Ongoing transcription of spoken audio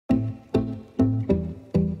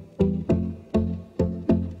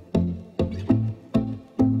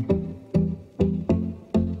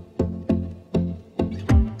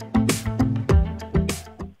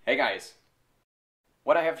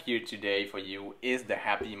here today for you is the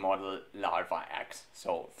happy model Larva X.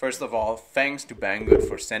 So first of all, thanks to Banggood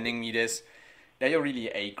for sending me this. They are really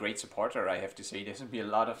a great supporter, I have to say. There's going to be a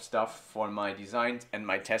lot of stuff for my designs and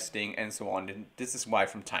my testing and so on. And this is why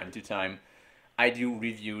from time to time I do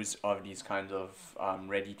reviews of these kinds of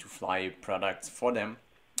ready to fly products for them.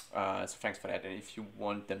 So thanks for that. And if you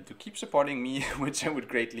want them to keep supporting me, which I would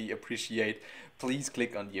greatly appreciate, please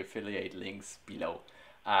click on the affiliate links below.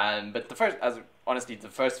 But honestly, the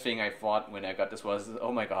first thing I thought when I got this was,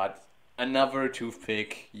 oh my god, another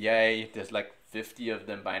toothpick, yay, there's like 50 of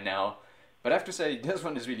them by now. But I have to say, this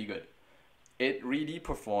one is really good. It really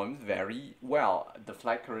performed very well. The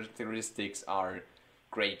flight characteristics are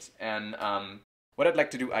great. And what I'd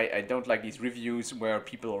like to do, I don't like these reviews where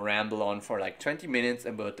people ramble on for like 20 minutes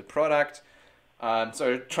about the product.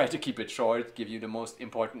 So I try to keep it short, give you the most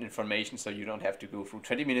important information so you don't have to go through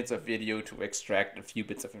 20 minutes of video to extract a few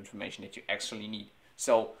bits of information that you actually need.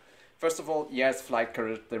 So first of all, yes, flight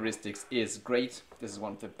characteristics is great. This is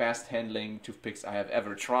one of the best handling toothpicks I have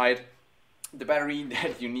ever tried. The battery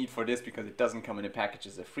that you need for this, because it doesn't come in a package,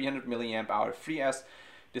 is a 300 milliamp hour 3S.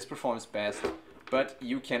 This performs best, but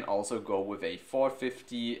you can also go with a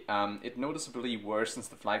 450. It noticeably worsens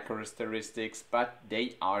the flight characteristics, but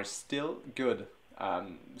they are still good.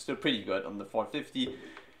 Still pretty good on the 450.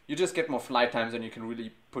 You just get more flight times and you can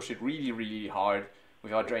really push it really hard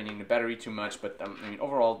without draining the battery too much. But I mean,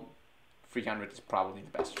 overall, 300 is probably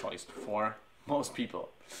the best choice for most people.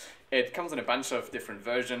 It comes in a bunch of different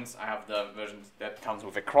versions. I have the version that comes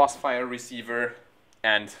with a crossfire receiver,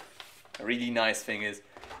 and a really nice thing is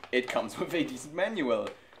it comes with a decent manual.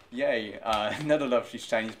 Yay! Not a lot of these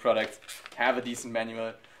Chinese products have a decent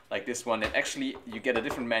manual like this one. And actually, you get a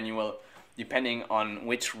different manual depending on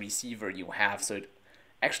which receiver you have. So it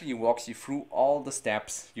actually walks you through all the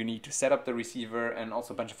steps you need to set up the receiver, and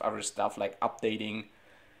also a bunch of other stuff like updating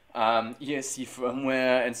ESC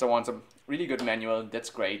firmware and so on. So really good manual. That's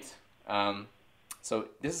great. So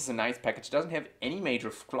this is a nice package. It doesn't have any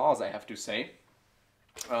major flaws, I have to say.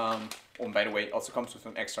 Oh, and by the way, it also comes with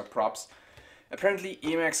some extra props. Apparently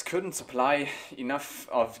Emacs couldn't supply enough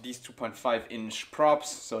of these 2.5-inch props,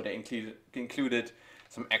 so they included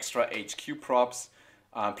some extra HQ props.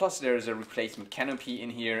 Plus there's a replacement canopy in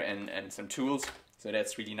here and some tools, so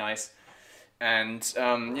that's really nice. And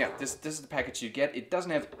yeah, this is the package you get. It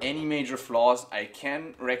doesn't have any major flaws. I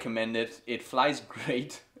can recommend it. It flies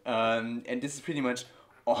great, and this is pretty much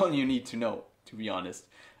all you need to know, to be honest.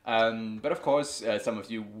 But of course, some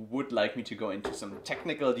of you would like me to go into some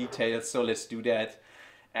technical details, so let's do that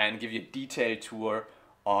and give you a detailed tour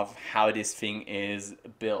of how this thing is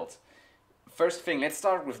built. First thing, let's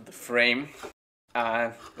start with the frame.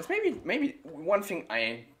 That's maybe one thing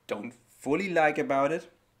I don't fully like about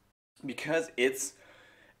it, because it's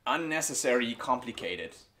unnecessarily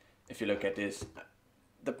complicated. If you look at this,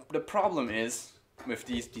 the problem is with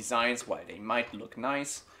these designs, while they might look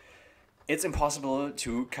nice, it's impossible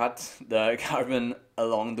to cut the carbon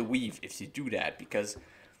along the weave if you do that, because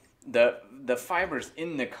the fibers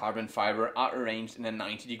in the carbon fiber are arranged in a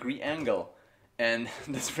 90-degree angle. And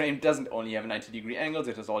this frame doesn't only have a 90-degree angle,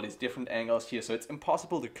 it has all these different angles here, so it's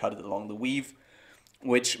impossible to cut it along the weave,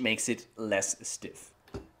 which makes it less stiff.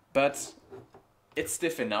 But it's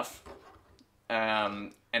stiff enough,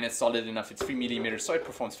 and it's solid enough. It's 3 millimeters, so it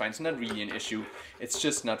performs fine. It's not really an issue. It's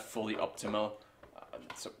just not fully optimal.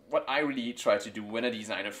 So what I really try to do when I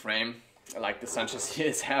design a frame, like the Sanchez here,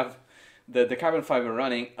 is have the carbon fiber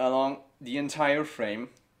running along the entire frame,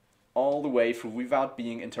 all the way through without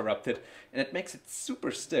being interrupted, and it makes it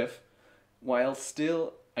super stiff, while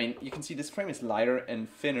still, I mean, you can see this frame is lighter and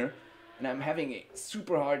thinner, and I'm having a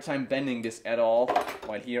super hard time bending this at all,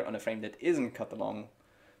 while here on a frame that isn't cut along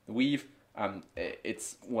the weave,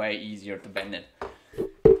 it's way easier to bend it.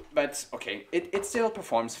 But okay, it still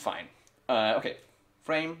performs fine. Okay,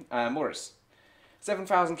 frame, motors.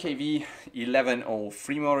 7000 kV,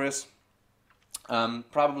 1103 motors.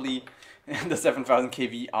 Probably the 7000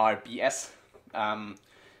 kV are BS.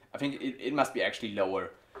 I think it must be actually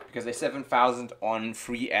lower, because a 7000 on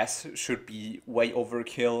 3S should be way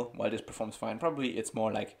overkill, while this performs fine. Probably it's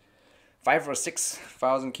more like 5 or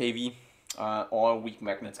 6000 kV or weak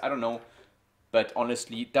magnets, I don't know. But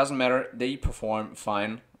honestly, it doesn't matter, they perform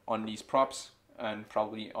fine on these props, and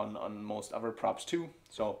probably on most other props too,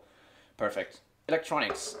 so perfect.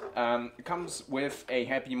 Electronics. It comes with a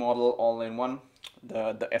happy model all-in-one,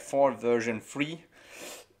 the F4 version 3,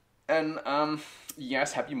 and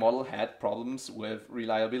yes, happy model had problems with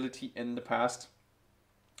reliability in the past.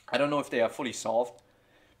 I don't know if they are fully solved,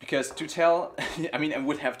 because to tell, I mean, I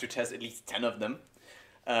would have to test at least 10 of them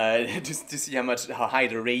to see how high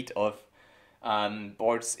the rate of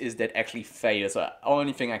boards is that actually fail. So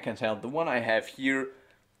only thing I can tell, the one I have here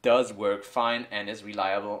does work fine and is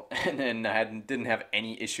reliable, and then I didn't have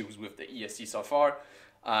any issues with the ESC so far.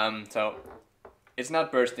 So it's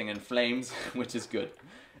not bursting in flames, which is good.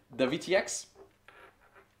 The VTX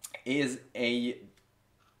is a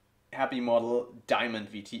Happy Model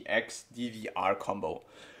Diamond VTX DVR combo.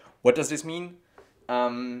 What does this mean?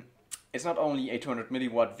 It's not only a 200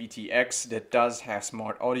 milliwatt VTX that does have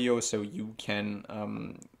smart audio, so you can,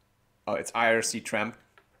 it's IRC tramp.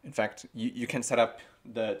 In fact, you can set up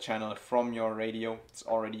the channel from your radio. It's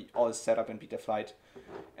already all set up in Betaflight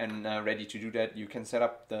and ready to do that. You can set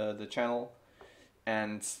up the channel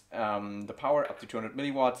and the power up to 200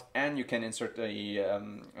 milliwatts, and you can insert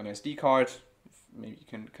an SD card. Maybe you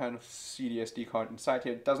can kind of see the SD card inside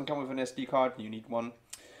here. It doesn't come with an SD card, you need one.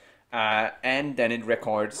 And then it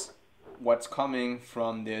records what's coming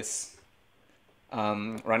from this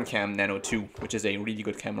Runcam Nano 2, which is a really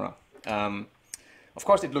good camera. Of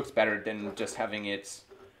course, it looks better than just having it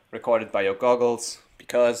recorded by your goggles,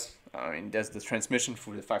 because I mean, there's the transmission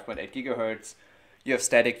through the 5.8 gigahertz. You have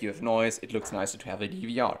static, you have noise. It looks nicer to have a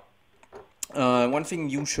DVR. One thing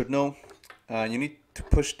you should know, you need to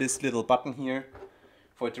push this little button here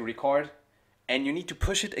for it to record, and you need to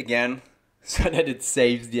push it again so that it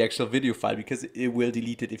saves the actual video file, because it will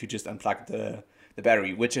delete it if you just unplug the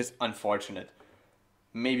battery, which is unfortunate.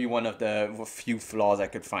 Maybe one of the few flaws I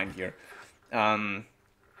could find here. And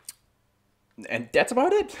that's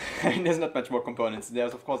about it. There's not much more components.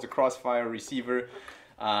 There's of course the Crossfire receiver,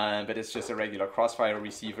 but it's just a regular Crossfire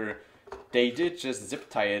receiver. They did just zip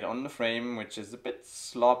tie it on the frame, which is a bit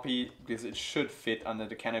sloppy because it should fit under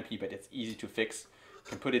the canopy, but it's easy to fix. You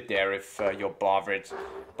can put it there if you're bothered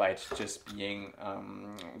by it just being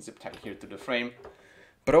zip tied here to the frame.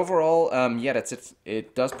 But overall, yeah, that's it.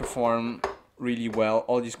 It does perform really well.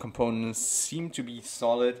 All these components seem to be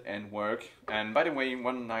solid and work. And by the way,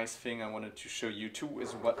 one nice thing I wanted to show you too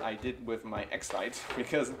is what I did with my Lite,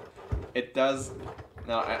 because it does.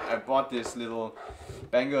 Now I bought this little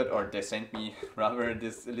Banggood, or they sent me rather,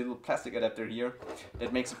 this little plastic adapter here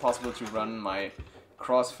that makes it possible to run my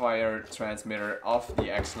Crossfire transmitter off the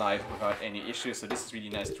Lite without any issues. So this is really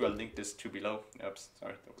nice too. I'll link this to below. Oops,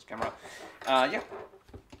 sorry, that was camera. Yeah,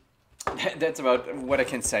 that's about what I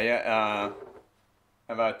can say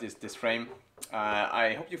about this frame.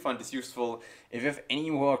 I hope you found this useful. If you have any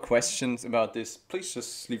more questions about this, please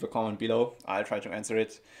just leave a comment below. I'll try to answer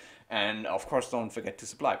it. And of course, don't forget to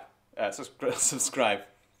subscribe.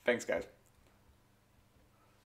 Thanks, guys.